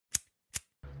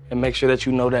and make sure that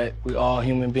you know that we all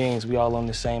human beings, we all on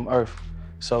the same earth.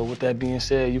 So with that being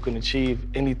said, you can achieve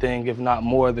anything, if not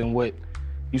more than what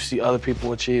you see other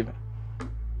people achieving.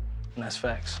 And that's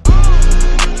facts.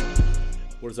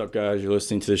 What is up, guys? You're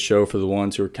listening to the show for the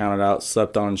ones who are counted out,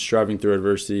 slept on, striving through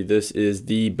adversity. This is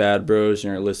the Bad Bros,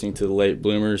 and you're listening to the Late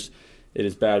Bloomers. It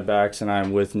is Bad Backs, and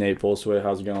I'm with Nate Polsway.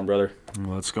 How's it going, brother?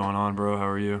 What's going on, bro? How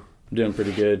are you? I'm doing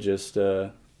pretty good. Just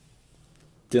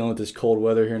dealing with this cold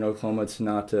weather here in Oklahoma. It's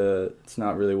not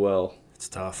really well. It's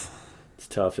tough. It's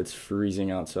tough. It's freezing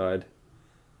outside.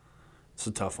 It's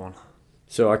a tough one.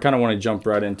 So I kind of want to jump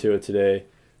right into it today.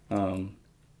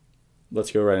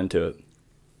 Let's go right into it.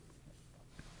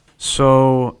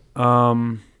 So,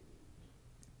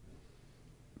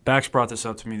 Bax brought this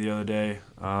up to me the other day,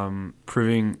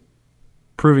 proving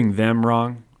them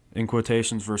wrong, in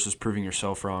quotations, versus proving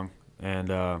yourself wrong. And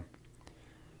there's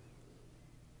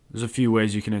a few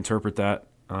ways you can interpret that.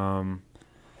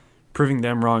 Proving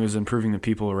them wrong is in proving the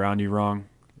people around you wrong.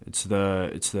 It's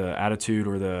the attitude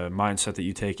or the mindset that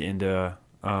you take into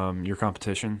your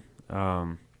competition.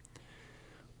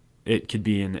 It could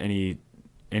be in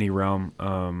any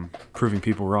realm, proving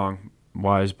people wrong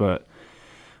wise, but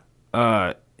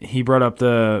he brought up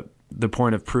the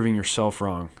point of proving yourself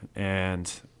wrong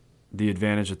and the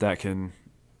advantage that can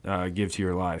give to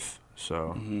your life.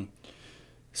 So,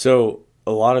 So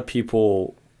a lot of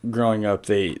people growing up,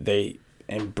 they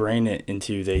ingrain it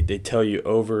into they tell you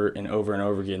over and over and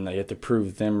over again that you have to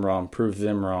prove them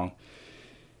wrong,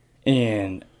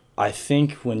 and I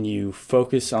think when you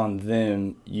focus on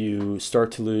them, you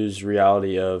start to lose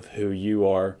reality of who you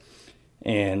are.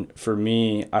 And for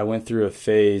me, I went through a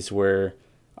phase where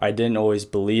I didn't always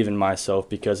believe in myself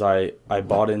because I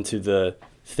bought into the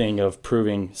thing of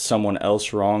proving someone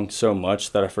else wrong so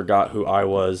much that I forgot who I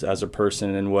was as a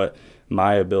person and what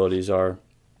my abilities are.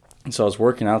 And so I was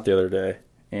working out the other day,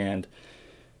 and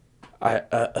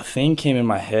a thing came in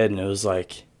my head, and it was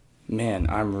like, man,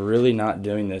 I'm really not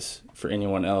doing this for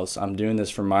anyone else. I'm doing this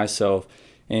for myself.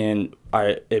 And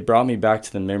it brought me back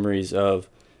to the memories of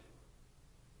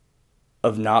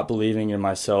not believing in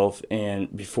myself.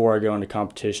 And before I go into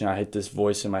competition, I hit this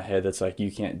voice in my head that's like,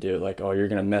 you can't do it. Like, oh, you're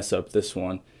going to mess up this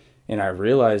one. And I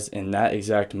realized in that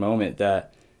exact moment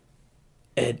that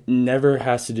it never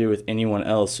has to do with anyone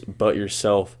else but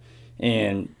yourself.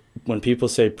 And when people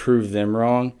say prove them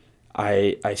wrong,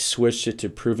 I switched it to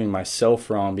proving myself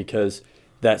wrong, because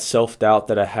that self-doubt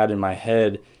that I had in my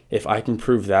head, if I can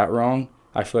prove that wrong,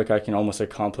 I feel like I can almost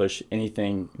accomplish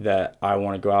anything that I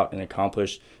want to go out and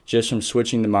accomplish just from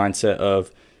switching the mindset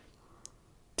of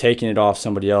taking it off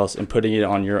somebody else and putting it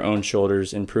on your own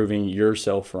shoulders and proving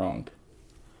yourself wrong.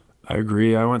 I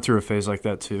agree. I went through a phase like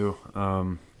that too.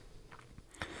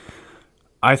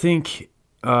 I think,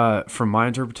 from my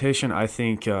interpretation, I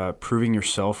think proving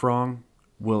yourself wrong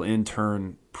will in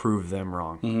turn prove them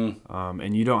wrong. Mm-hmm.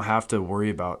 And you don't have to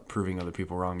worry about proving other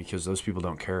people wrong, because those people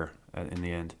don't care in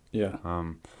the end. Yeah.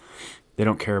 They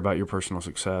don't care about your personal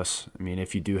success. I mean,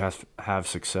 if you do have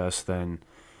success, then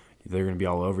they're going to be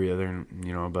all over you.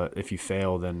 But if you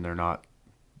fail, then they're not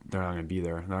going to be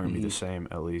there. They're not going to be the same,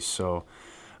 at least. So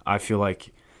I feel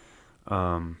like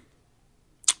the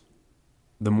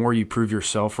more you prove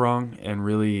yourself wrong and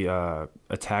really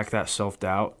attack that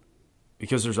self-doubt,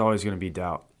 because there's always going to be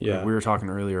doubt. Yeah. Like we were talking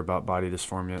earlier about body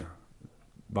dysmorphia,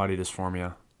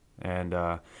 and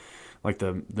like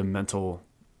the mental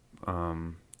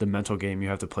game you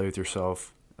have to play with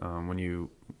yourself when you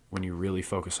really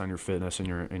focus on your fitness and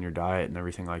your diet and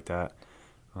everything like that.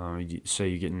 You say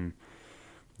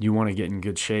you want to get in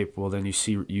good shape. Well, then you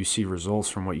see results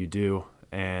from what you do,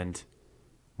 and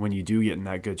when you do get in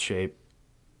that good shape,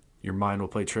 your mind will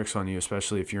play tricks on you,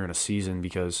 especially if you're in a season,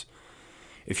 because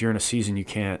if you're in a season, you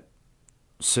can't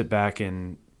sit back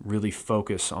and really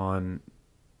focus on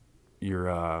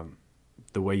your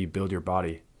the way you build your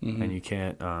body, and you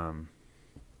can't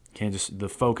just, the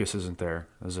focus isn't there,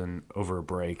 as in over a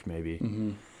break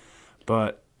maybe.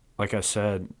 But like I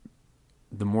said,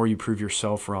 the more you prove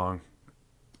yourself wrong,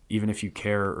 even if you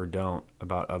care or don't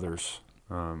about others,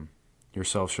 you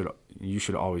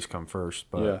should always come first.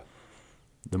 But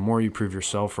the more you prove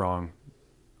yourself wrong,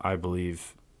 I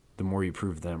believe, the more you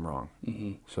prove them wrong.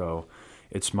 So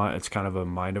it's kind of a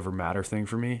mind over matter thing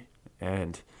for me.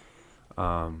 And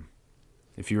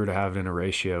if you were to have it in a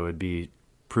ratio, it'd be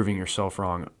proving yourself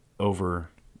wrong over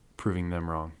proving them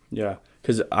wrong. Yeah,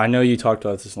 because I know you talked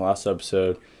about this in the last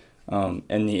episode.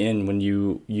 In the end, when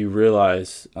you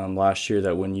realize last year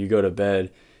that when you go to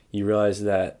bed, you realize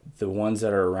that the ones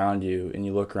that are around you, and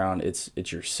you look around, it's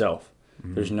yourself.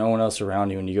 There's no one else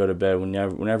around you when you go to bed.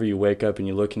 Whenever you wake up and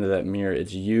you look into that mirror,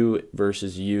 it's you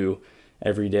versus you.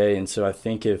 every day. And so I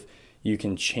think if you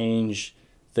can change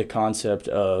the concept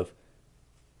of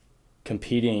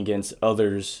competing against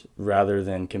others rather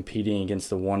than competing against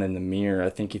the one in the mirror, I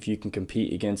think if you can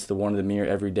compete against the one in the mirror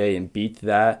every day and beat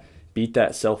that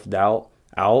self-doubt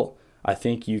out, I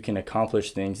think you can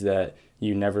accomplish things that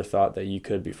you never thought that you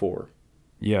could before.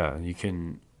 Yeah, you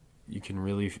can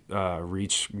really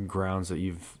reach grounds that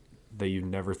you've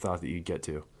never thought that you'd get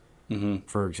to. Mm-hmm.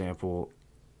 For example,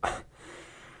 I'm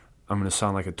going to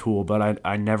sound like a tool, but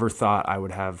I never thought I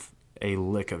would have a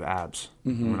lick of abs.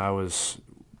 Mm-hmm. When I was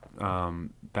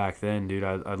back then, dude,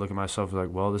 I'd look at myself like,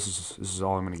 well, this is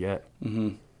all I'm going to get. Mm-hmm.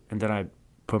 And then I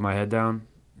put my head down,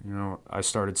 I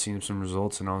started seeing some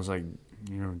results, and I was like,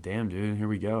 damn, dude, here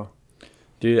we go.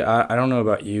 Dude, I don't know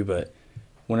about you, but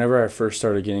whenever I first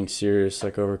started getting serious,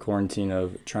 like over quarantine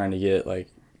of trying to get like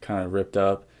kind of ripped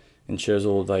up and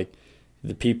chiseled, like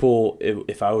the people,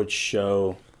 if I would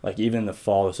show, like even in the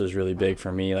fall, this was really big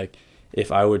for me. Like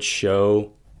if I would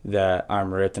show that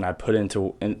I'm ripped and I put in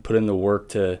the work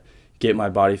to get my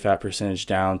body fat percentage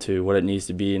down to what it needs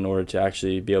to be in order to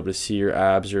actually be able to see your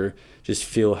abs or just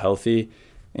feel healthy,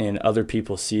 and other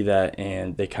people see that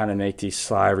and they kind of make these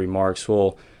sly remarks.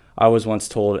 Well, I was once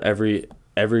told every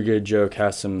good joke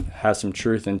has some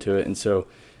truth into it. And so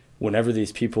whenever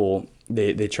these people,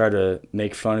 they try to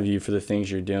make fun of you for the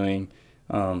things you're doing,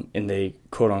 and they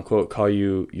quote unquote call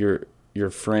you your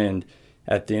friend,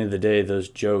 at the end of the day, those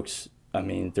jokes, I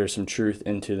mean, there's some truth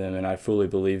into them, and I fully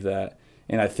believe that.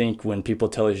 And I think when people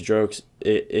tell these jokes,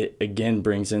 it again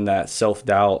brings in that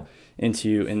self-doubt into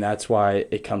you, and that's why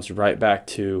it comes right back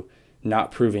to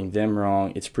not proving them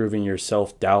wrong. It's proving your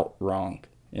self-doubt wrong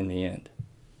in the end.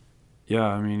 Yeah,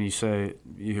 I mean,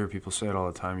 you hear people say it all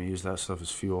the time. You use that stuff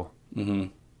as fuel.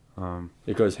 Mm-hmm.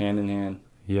 It goes hand in hand.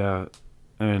 Yeah,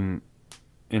 and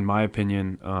in my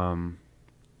opinion,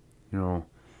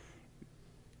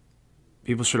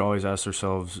 people should always ask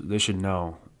themselves. They should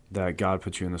know that God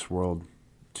put you in this world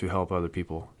to help other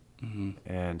people, mm-hmm.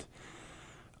 and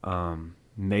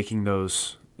making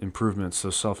those improvements,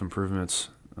 those self-improvements.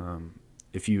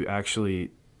 If you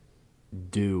actually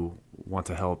do want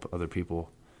to help other people,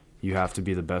 you have to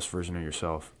be the best version of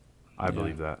yourself. I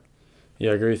believe that.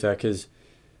 Yeah, I agree with that, because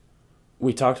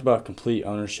we talked about complete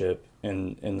ownership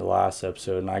in the last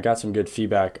episode, and I got some good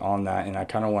feedback on that, and I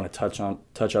kind of want to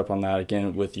touch up on that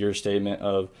again with your statement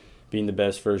of being the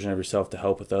best version of yourself to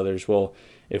help with others. Well,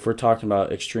 if we're talking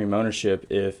about extreme ownership,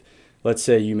 if let's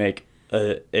say you make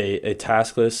a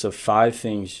task list of 5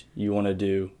 things you want to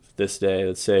do this day.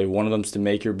 Let's say one of them is to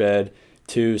make your bed.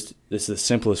 2, this is the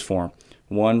simplest form.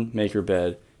 1, make your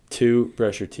bed. 2,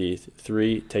 brush your teeth.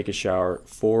 3, take a shower.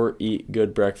 4, eat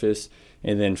good breakfast.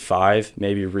 And then 5,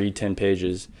 maybe read 10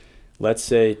 pages. Let's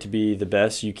say to be the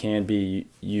best you can be,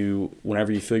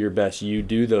 whenever you feel your best, you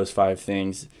do those 5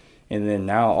 things. And then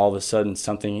now all of a sudden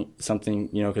something,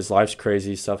 because life's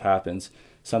crazy, stuff happens.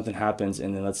 Something happens,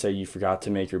 and then let's say you forgot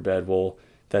to make your bed. Well,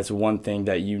 that's one thing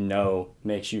that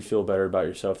makes you feel better about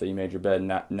yourself, that you made your bed.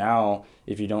 Now,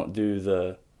 if you don't do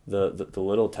the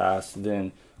little tasks,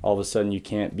 then all of a sudden you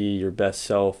can't be your best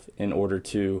self in order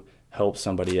to help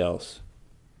somebody else.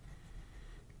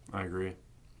 I agree.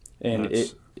 And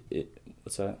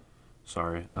what's that?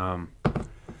 Sorry.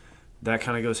 That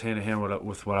kind of goes hand in hand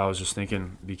with what I was just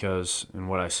thinking, and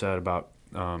what I said about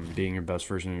being your best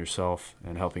version of yourself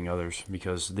and helping others,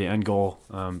 because the end goal,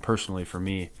 personally for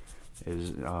me,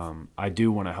 is I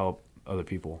do want to help other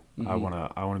people. Mm-hmm.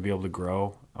 I want to be able to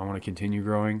grow. I want to continue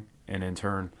growing, and in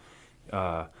turn,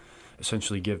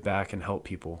 essentially give back and help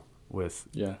people with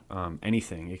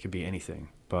anything. It could be anything,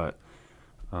 but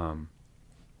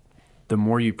the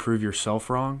more you prove yourself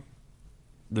wrong,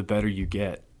 the better you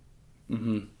get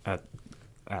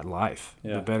at life.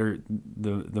 Yeah. The better,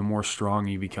 the more strong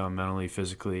you become mentally,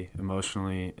 physically,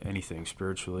 emotionally, anything,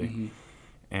 spiritually. Mm-hmm.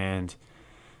 And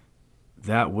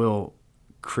that will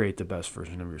create the best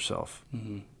version of yourself.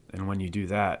 Mm-hmm. And when you do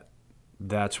that,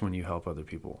 that's when you help other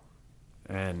people.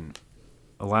 And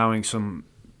allowing some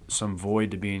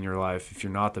void to be in your life, if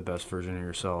you're not the best version of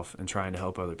yourself and trying to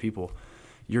help other people,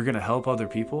 you're going to help other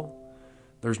people.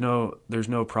 There's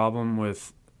no problem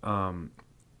with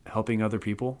helping other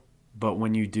people, but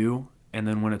when you do, and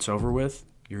then when it's over with,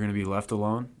 you're going to be left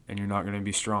alone, and you're not going to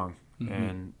be strong. Mm-hmm.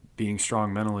 And being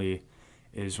strong mentally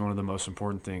is one of the most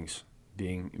important things.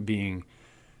 Being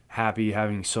happy,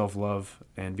 having self-love,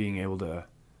 and being able to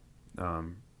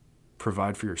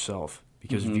provide for yourself.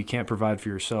 Because if you can't provide for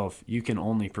yourself, you can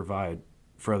only provide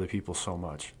for other people so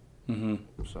much.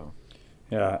 Mm-hmm. So,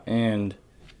 yeah, and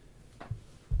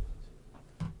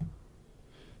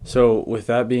so with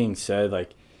that being said,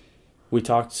 like, we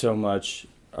talked so much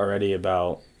already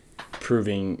about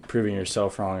proving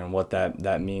yourself wrong and what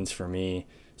that means for me.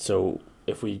 So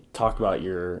if we talk about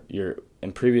your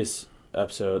in previous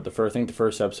episode, the first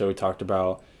episode we talked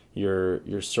about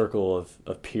your circle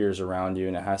of peers around you,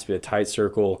 and it has to be a tight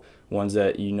circle, ones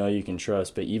that you can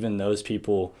trust. But even those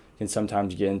people can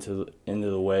sometimes get into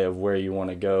the way of where you want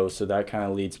to go. So that kind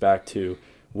of leads back to,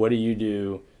 what do you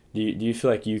do? Do you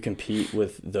feel like you compete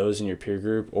with those in your peer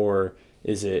group, or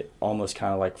is it almost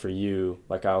kind of like for you,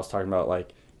 like I was talking about,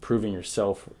 like proving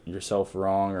yourself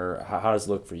wrong, or how does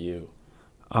it look for you?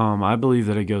 I believe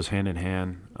that it goes hand in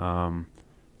hand. I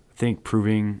think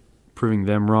proving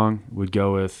them wrong would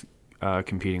go with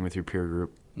competing with your peer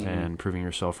group, and proving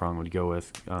yourself wrong would go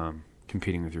with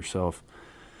competing with yourself.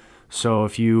 So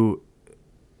if you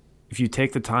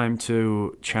take the time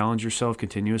to challenge yourself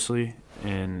continuously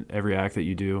in every act that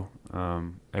you do,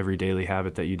 every daily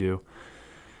habit that you do,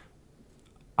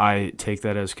 I take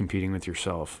that as competing with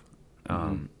yourself.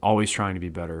 Always trying to be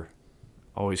better,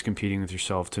 always competing with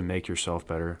yourself to make yourself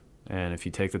better. And if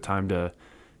you take the time to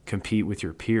compete with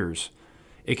your peers,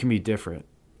 it can be different.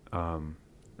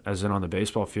 As in on the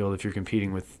baseball field, if you're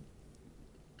competing with,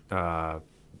 if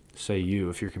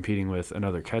you're competing with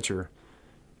another catcher,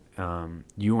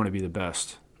 you want to be the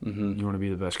best. You want to be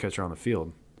the best catcher on the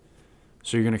field.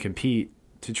 So you're going to compete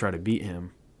to try to beat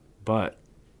him. But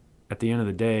at the end of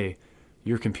the day,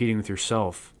 you're competing with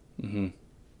yourself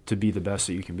to be the best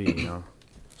that you can be,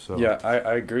 So yeah,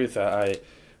 I agree with that.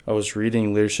 I was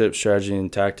reading Leadership, Strategy,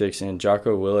 and Tactics, and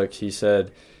Jocko Willink, he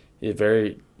said it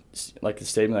very, like the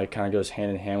statement that kind of goes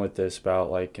hand in hand with this about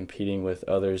like competing with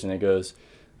others, and it goes,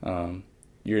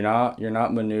 you're not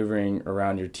maneuvering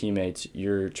around your teammates,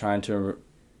 you're trying to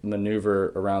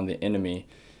maneuver around the enemy.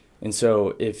 And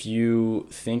so if you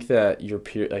think that your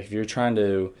peer, like if you're trying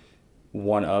to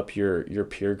one up your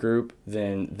peer group,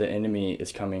 then the enemy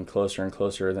is coming closer and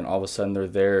closer. Then all of a sudden they're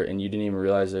there, and you didn't even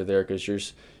realize they're there because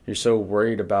you're so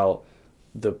worried about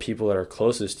the people that are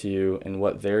closest to you and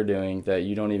what they're doing that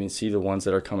you don't even see the ones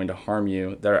that are coming to harm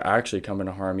you, that are actually coming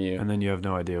to harm you. And then you have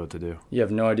no idea what to do. You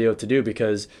have no idea what to do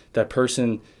because that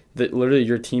person, that literally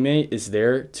your teammate, is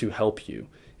there to help you.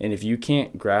 And if you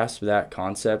can't grasp that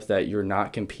concept that you're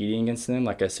not competing against them,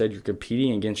 like I said, you're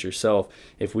competing against yourself.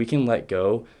 If we can let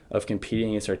go of competing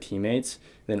against our teammates,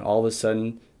 then all of a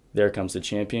sudden there comes the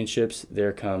championships,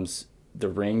 there comes the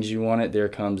rings you wanted, there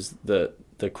comes the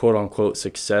quote-unquote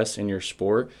success in your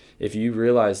sport. If you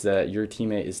realize that your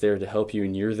teammate is there to help you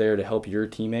and you're there to help your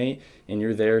teammate and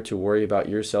you're there to worry about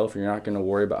yourself, you're not going to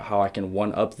worry about how I can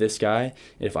one-up this guy.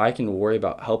 If I can worry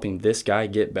about helping this guy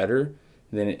get better,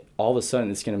 then all of a sudden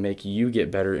it's going to make you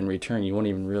get better in return. You won't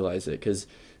even realize it, because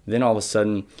then all of a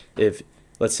sudden, if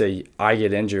let's say I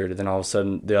get injured, then all of a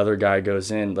sudden the other guy goes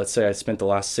in. Let's say I spent the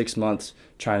last 6 months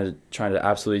trying to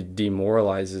absolutely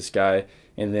demoralize this guy,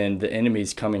 and then the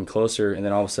enemy's coming closer, and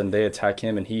then all of a sudden they attack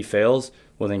him and he fails.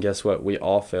 Well, then guess what? We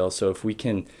all fail. So if we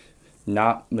can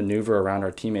not maneuver around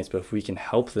our teammates, but if we can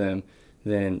help them,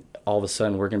 then all of a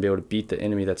sudden we're going to be able to beat the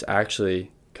enemy that's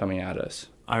actually coming at us.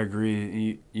 I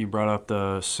agree. You brought up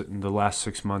the last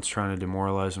 6 months trying to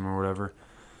demoralize them or whatever.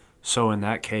 So in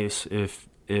that case, if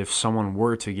someone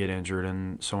were to get injured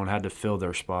and someone had to fill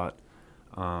their spot,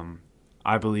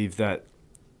 I believe that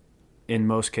in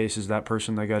most cases that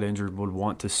person that got injured would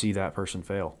want to see that person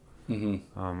fail.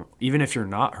 Even if you're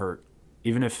not hurt,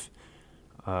 even if,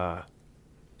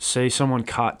 say someone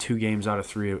caught 2 games out of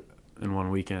 3 in one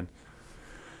weekend,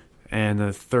 and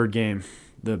the third game,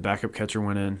 the backup catcher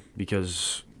went in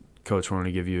because coach wanted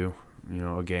to give you,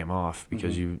 a game off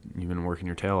because you've been working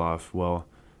your tail off. Well,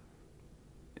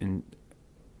 in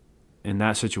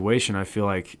that situation, I feel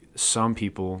like some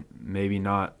people, maybe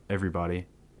not everybody,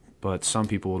 but some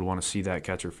people would want to see that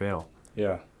catcher fail.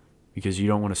 Yeah. Because you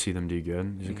don't want to see them do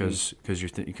good. Because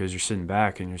you're sitting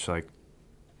back and you're just like,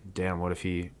 damn, what if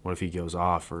he goes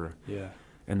off, or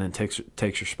and then takes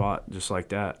your spot just like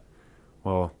that.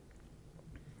 Well,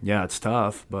 yeah, it's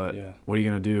tough, but what are you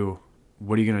gonna do?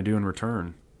 What are you gonna do in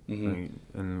return?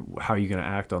 And how are you gonna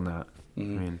act on that? I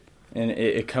mean, and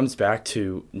it comes back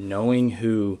to knowing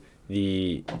who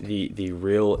the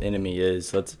real enemy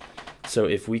is. So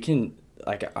if we can,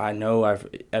 like, I know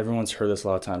everyone's heard this a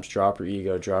lot of times: drop your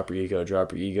ego, drop your ego,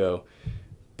 drop your ego.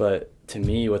 But to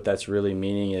me, what that's really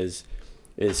meaning is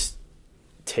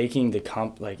taking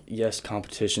yes,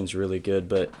 competition's really good,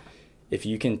 but if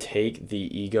you can take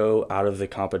the ego out of the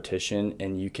competition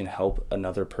and you can help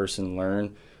another person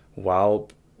learn while,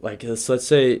 like, let's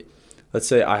say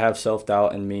I have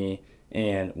self-doubt in me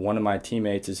and one of my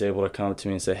teammates is able to come to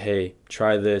me and say, hey,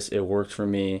 try this, it worked for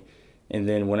me. And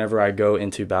then whenever I go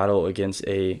into battle against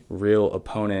a real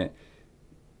opponent,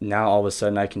 now all of a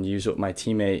sudden I can use what my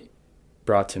teammate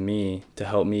brought to me to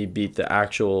help me beat the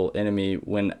actual enemy,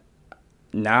 when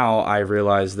now I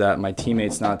realize that my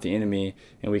teammate's not the enemy,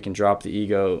 and we can drop the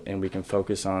ego and we can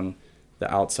focus on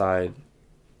the outside,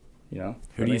 you know?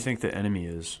 Who do you think the enemy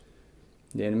is?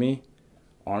 The enemy?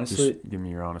 Honestly, Just give me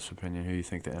your honest opinion. Who do you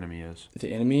think the enemy is?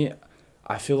 the enemy,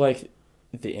 I feel like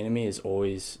the enemy is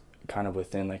always kind of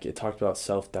within. Like, it talked about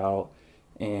self-doubt,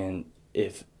 and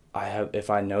if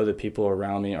I know that people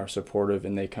around me are supportive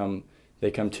and they come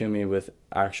to me with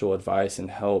actual advice and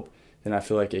help, then I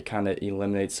feel like it kind of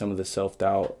eliminates some of the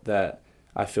self-doubt that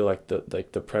I feel like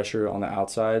the pressure on the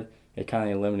outside, it kind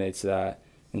of eliminates that.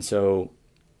 And so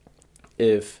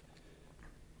if,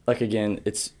 like, again,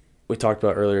 we talked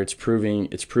about earlier, it's proving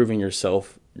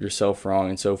yourself wrong.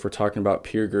 And so if we're talking about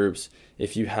peer groups,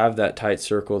 if you have that tight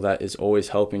circle that is always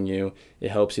helping you,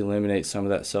 it helps eliminate some of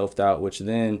that self-doubt, which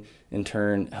then in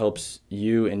turn helps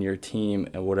you and your team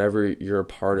and whatever you're a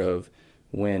part of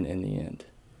win in the end.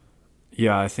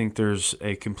 Yeah, I think there's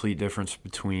a complete difference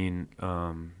between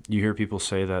you hear people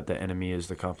say that the enemy is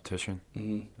the competition,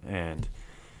 and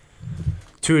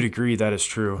to a degree that is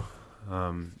true.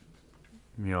 You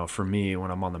know, for me, when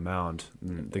I'm on the mound,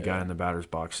 the guy in the batter's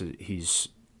box, he's,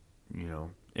 you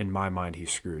know, in my mind,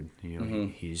 he's screwed. You know,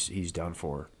 he's done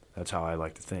for. That's how I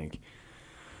like to think.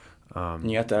 And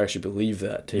you have to actually believe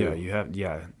that too. Yeah, you have.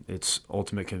 Yeah, it's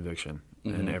ultimate conviction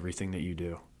in everything that you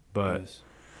do. But Yes.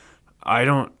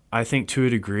 I think to a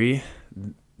degree,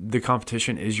 the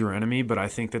competition is your enemy. But I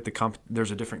think that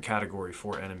there's a different category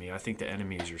for enemy. I think the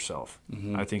enemy is yourself.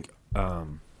 I think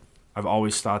I've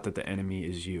always thought that the enemy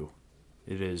is you.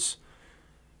 It is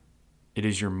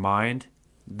your mind.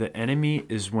 The enemy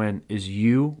is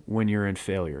you when you're in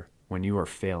failure, when you are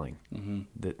failing.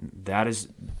 That is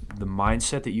the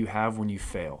mindset that you have when you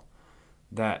fail.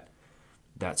 That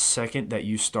second that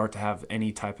you start to have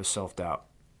any type of self-doubt,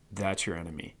 that's your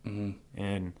enemy.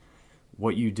 And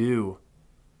what you do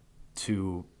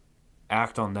to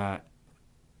act on that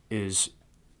is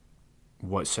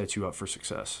what sets you up for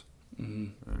success.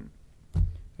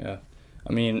 Yeah.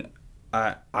 I mean,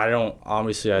 I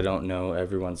don't know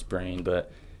everyone's brain,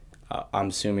 but I'm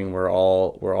assuming we're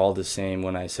all the same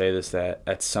when I say this, that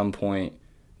at some point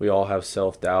we all have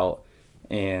self-doubt.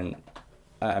 And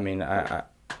I mean, I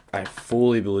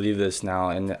fully believe this now,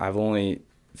 and I've only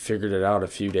figured it out a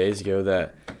few days ago,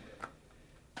 that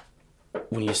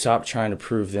when you stop trying to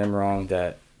prove them wrong,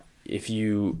 that if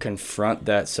you confront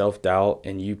that self-doubt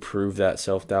and you prove that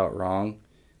self-doubt wrong,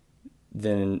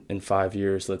 then in 5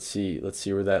 years, let's see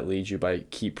where that leads you by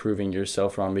keep proving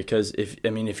yourself wrong. Because if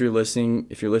you're listening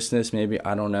to this, maybe,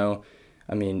 I don't know,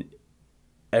 I mean,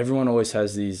 everyone always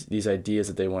has these ideas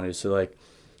that they want to. So, like,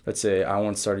 let's say I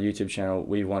want to start a YouTube channel.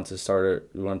 We want to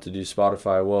do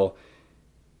Spotify. Well,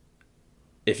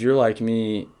 if you're like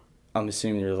me, I'm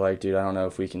assuming you're like, dude, I don't know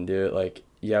if we can do it. Like,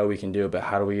 yeah, we can do it, but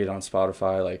how do we get on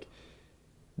Spotify? Like,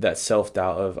 that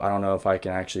self-doubt of, I don't know if I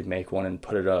can actually make one and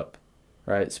put it up,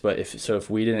 right? But if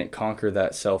we didn't conquer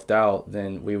that self-doubt,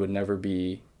 then we would never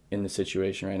be in the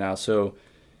situation right now. So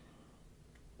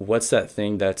what's that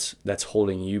thing that's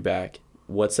holding you back?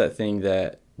 What's that thing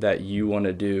that you want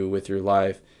to do with your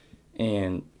life?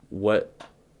 And what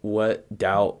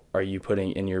doubt are you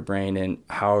putting in your brain, and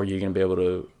how are you going to be able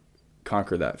to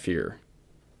conquer that fear?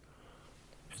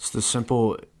 It's the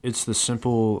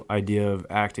simple idea of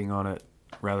acting on it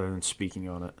rather than speaking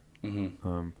on it.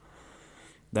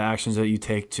 The actions that you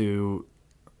take to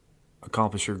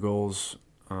accomplish your goals,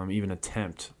 even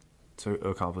attempt to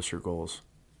accomplish your goals,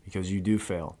 because you do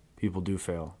fail. People do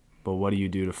fail. But what do you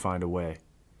do to find a way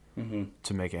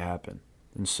to make it happen?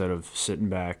 Instead of sitting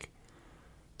back,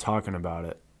 talking about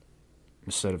it,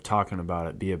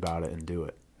 be about it and do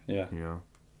it. Yeah. You know?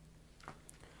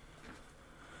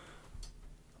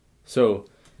 So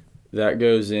that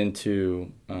goes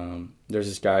into, there's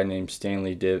this guy named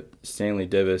Stanley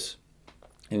Divis,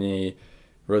 and he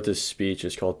wrote this speech.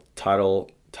 It's called Title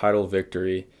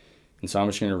Victory. And so I'm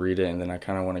just going to read it, and then I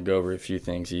kind of want to go over a few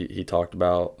things he talked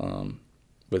about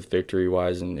with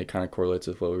victory-wise, and it kind of correlates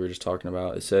with what we were just talking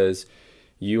about. It says,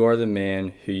 "You are the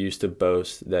man who used to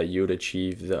boast that you would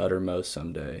achieve the uttermost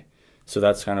someday." So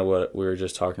that's kind of what we were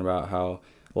just talking about, how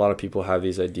a lot of people have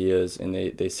these ideas, and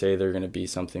they say they're going to be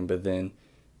something, but then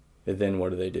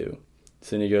what do?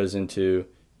 So then he goes into,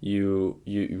 you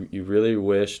really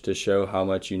wish to show how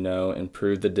much you know and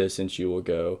prove the distance you will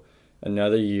go.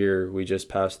 Another year we just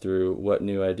passed through. What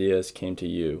new ideas came to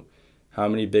you? How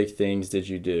many big things did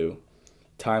you do?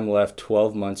 Time left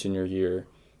 12 months in your year.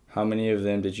 How many of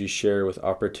them did you share with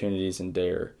opportunities and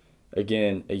dare?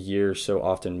 Again, a year so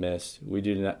often missed. We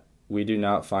do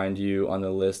not find you on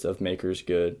the list of makers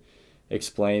good.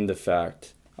 Explain the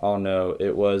fact. I'll know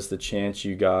it was the chance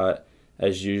you got.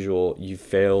 As usual, you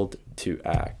failed to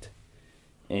act.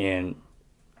 And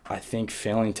I think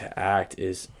failing to act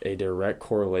is a direct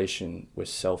correlation with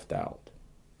self-doubt.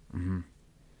 Mm-hmm.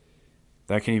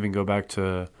 That can even go back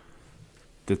to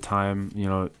the time,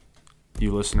 you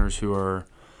listeners who are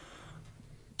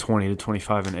 20 to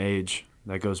 25 in age,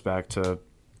 that goes back to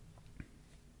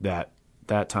that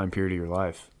time period of your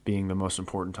life being the most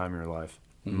important time of your life,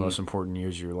 the most important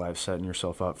years of your life, setting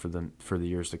yourself up for the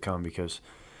years to come. Because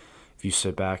if you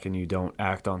sit back and you don't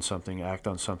act on something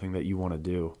that you want to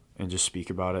do and just speak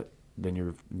about it, then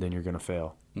you're going to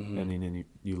fail. And then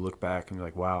you look back and you're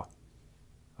like, wow,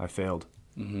 I failed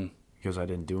because I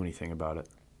didn't do anything about it.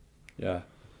 Yeah.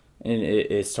 And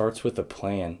it starts with a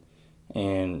plan.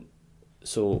 And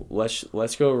so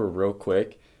let's go over real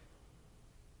quick.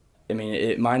 I mean,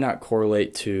 it might not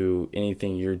correlate to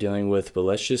anything you're dealing with, but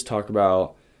let's just talk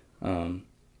about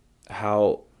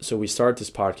how. So we start this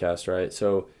podcast, right?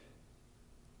 So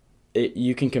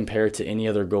you can compare it to any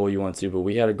other goal you want to, but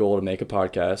we had a goal to make a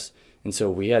podcast, and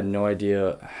so we had no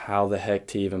idea how the heck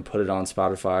to even put it on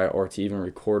Spotify or to even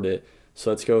record it. So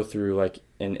let's go through like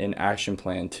an action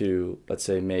plan to, let's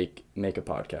say, make a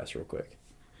podcast real quick.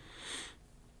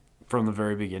 From the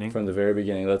very beginning? From the very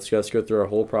beginning. Let's go through our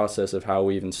whole process of how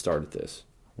we even started this.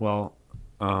 Well,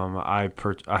 I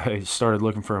started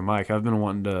looking for a mic. I've been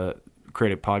wanting to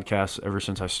create a podcast ever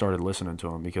since I started listening to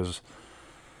them, because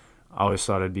I always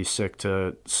thought it'd be sick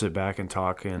to sit back and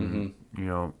talk and,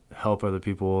 help other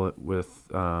people with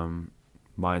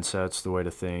mindsets, the way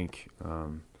to think,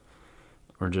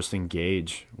 or just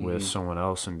engage with someone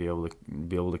else and be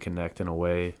able to connect in a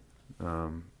way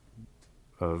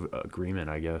of agreement,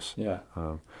 I guess. Yeah.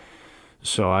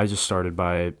 So I just started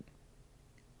by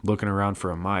looking around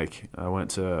for a mic. I went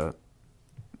to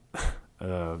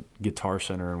a Guitar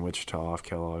Center in Wichita off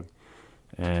Kellogg,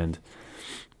 and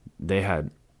they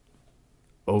had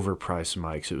overpriced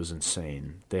mics. It was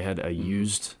insane. They had a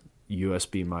used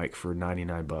USB mic for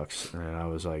 $99, and I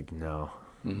was like, no.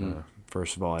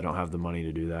 First of all, I don't have the money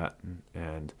to do that,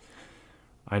 and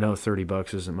I know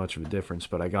 $30 isn't much of a difference,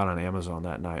 but I got on Amazon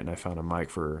that night and I found a mic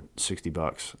for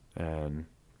 $60, and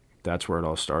that's where it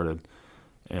all started.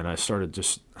 And I downloaded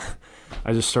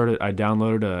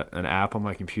an app on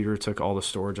my computer, took all the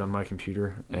storage on my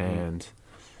computer, and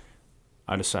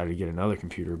I decided to get another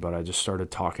computer, but I just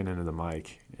started talking into the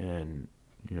mic and,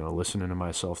 listening to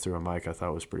myself through a mic. I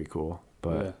thought was pretty cool.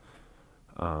 But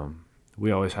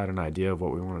we always had an idea of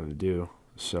what we wanted to do.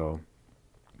 So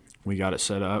we got it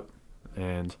set up,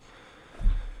 and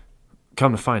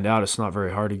come to find out, it's not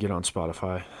very hard to get on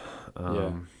Spotify.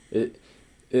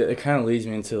 It kind of leads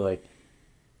me into, like,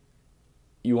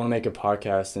 you want to make a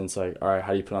podcast, and it's like, all right,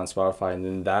 how do you put it on Spotify? And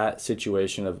then that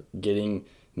situation of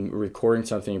recording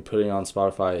something and putting it on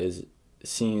Spotify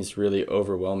seems really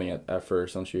overwhelming at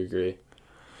first. Don't you agree?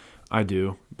 I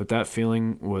do, but that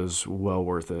feeling was well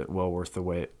worth it, well worth the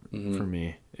wait for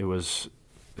me. It was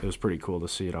pretty cool to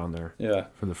see it on there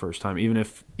for the first time. Even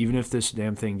if this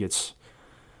damn thing gets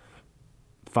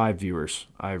 5 viewers,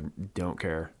 I don't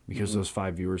care, because those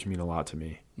 5 viewers mean a lot to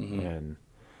me. And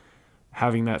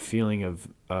having that feeling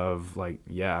of like,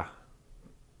 yeah,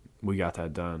 we got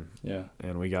that done. Yeah.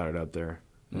 And we got it up there.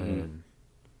 And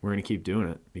we're going to keep doing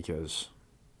it because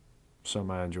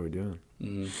something I enjoy doing.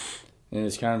 And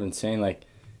it's kind of insane. Like,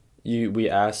 we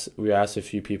asked a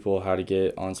few people how to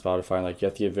get on Spotify. Like, you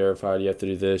have to get verified. You have to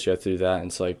do this. You have to do that. And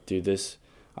it's like, dude, this,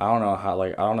 I don't know how.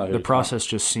 Like, I don't know. The process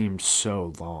just seemed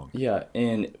so long. Yeah,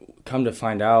 and come to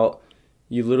find out,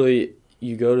 you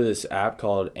go to this app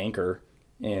called Anchor,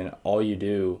 and all you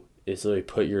do is literally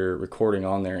put your recording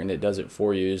on there, and it does it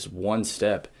for you. It's one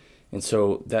step. And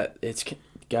so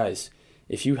guys,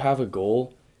 if you have a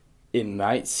goal, it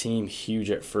might seem huge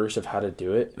at first of how to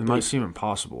do it. It might seem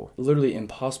impossible. Literally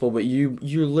impossible, but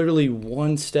you're literally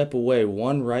one step away,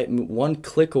 one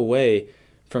click away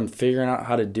from figuring out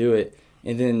how to do it,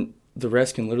 and then the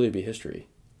rest can literally be history.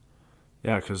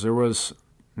 Yeah, because I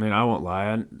won't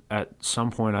lie. At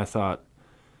some point I thought,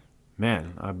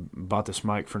 man, I bought this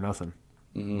mic for nothing.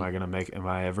 Am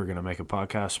I ever gonna make a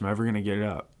podcast? Am I ever gonna get it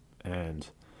up? And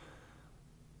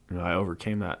I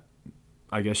overcame that.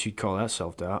 I guess you'd call that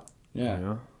self-doubt.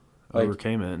 Yeah. I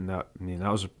overcame it, and that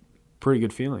was a pretty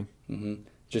good feeling.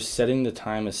 Just setting the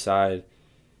time aside.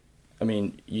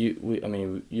 Usually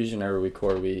whenever we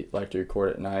record, we like to record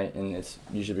at night, and it's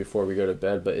usually before we go to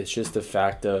bed, but it's just the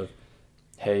fact of,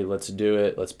 hey, let's do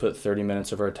it. Let's put 30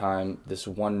 minutes of our time this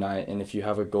one night, and if you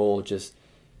have a goal, just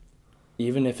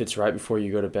even if it's right before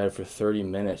you go to bed for 30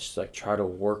 minutes, like, try to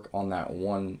work on that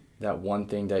one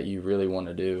thing that you really want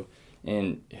to do.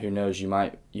 And who knows, you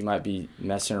might be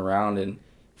messing around and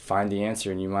find the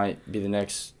answer, and you might be the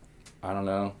next, I don't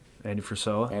know, Andy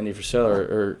Frisella,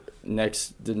 or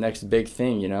the next big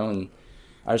thing, you know. And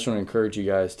I just want to encourage you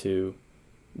guys to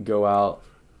go out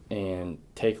and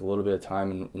take a little bit of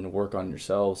time and work on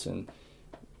yourselves. And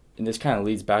this kind of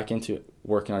leads back into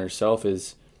working on yourself,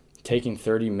 is taking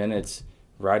 30 minutes,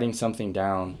 writing something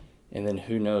down, and then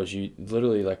who knows, you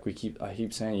literally, like I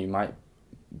keep saying, you might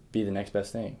be the next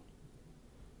best thing.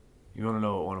 You want to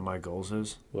know what one of my goals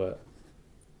is? What?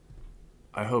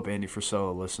 I hope Andy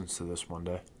Frisella listens to this one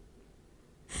day.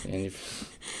 Dude,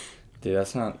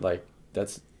 that's not like,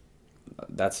 that's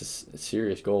a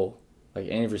serious goal. Like,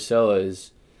 Andy Frisella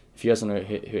is, if you guys don't know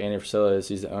who Andy Frisella is,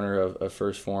 he's the owner of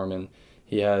First Form, and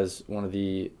he has one of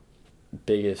the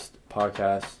biggest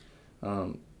podcasts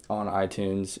on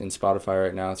iTunes and Spotify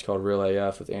right now. It's called Real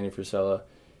AF with Andy Frisella,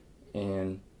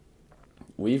 and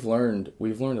we've learned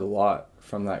a lot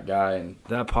from that guy. And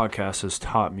that podcast has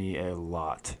taught me a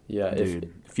lot. Yeah,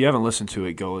 dude. If you haven't listened to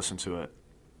it, go listen to it.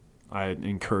 I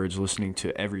encourage listening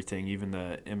to everything, even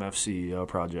the MFCEO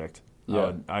project.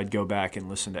 Yeah. I'd go back and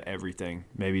listen to everything.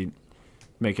 Maybe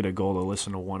make it a goal to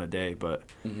listen to one a day, but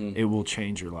it will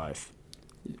change your life.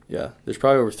 Yeah, there's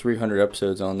probably over 300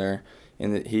 episodes on there,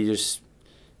 and he just,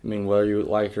 I mean, whether you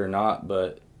like it or not,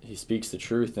 but he speaks the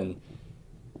truth, and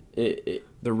the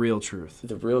real truth.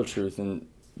 And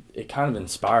it kind of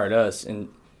inspired us. And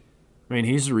I mean,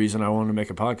 he's the reason I wanted to make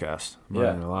a podcast. I'm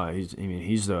not gonna lie.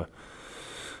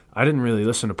 I didn't really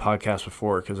listen to podcasts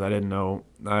before because I didn't know.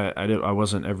 I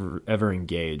wasn't ever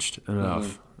engaged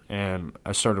enough, and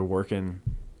I started working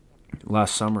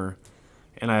last summer,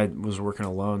 and I was working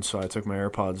alone, so I took my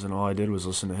AirPods and all I did was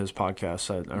listen to his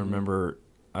podcast. I remember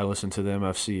I listened to the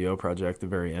MFCEO project, the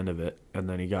very end of it, and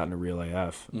then he got into Real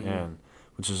AF, and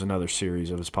which is another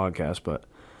series of his podcast, but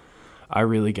I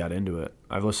really got into it.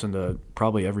 I've listened to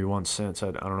probably every one since.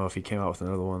 I don't know if he came out with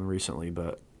another one recently,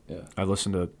 but yeah, I've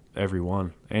listened to every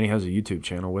one. And he has a YouTube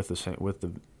channel with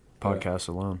the podcast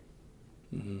alone.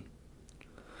 Mm-hmm.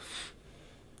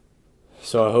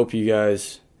 So I hope you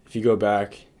guys, if you go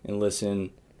back and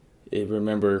listen,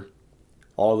 remember,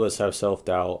 all of us have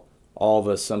self-doubt. All of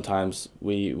us, sometimes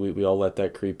we all let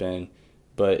that creep in,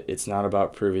 but it's not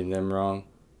about proving them wrong.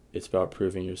 It's about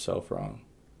proving yourself wrong.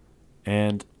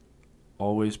 And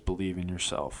always believe in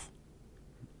yourself.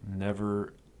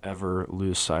 Never, ever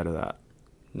lose sight of that.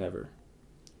 Never.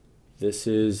 This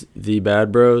is The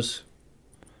Bad Bros.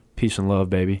 Peace and love,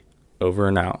 baby. Over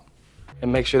and out.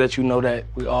 And make sure that you know that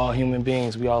we all human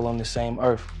beings. We all on the same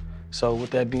earth. So with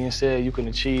that being said, you can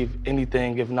achieve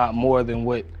anything, if not more than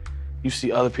what you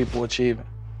see other people achieving.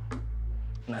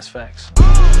 And that's facts.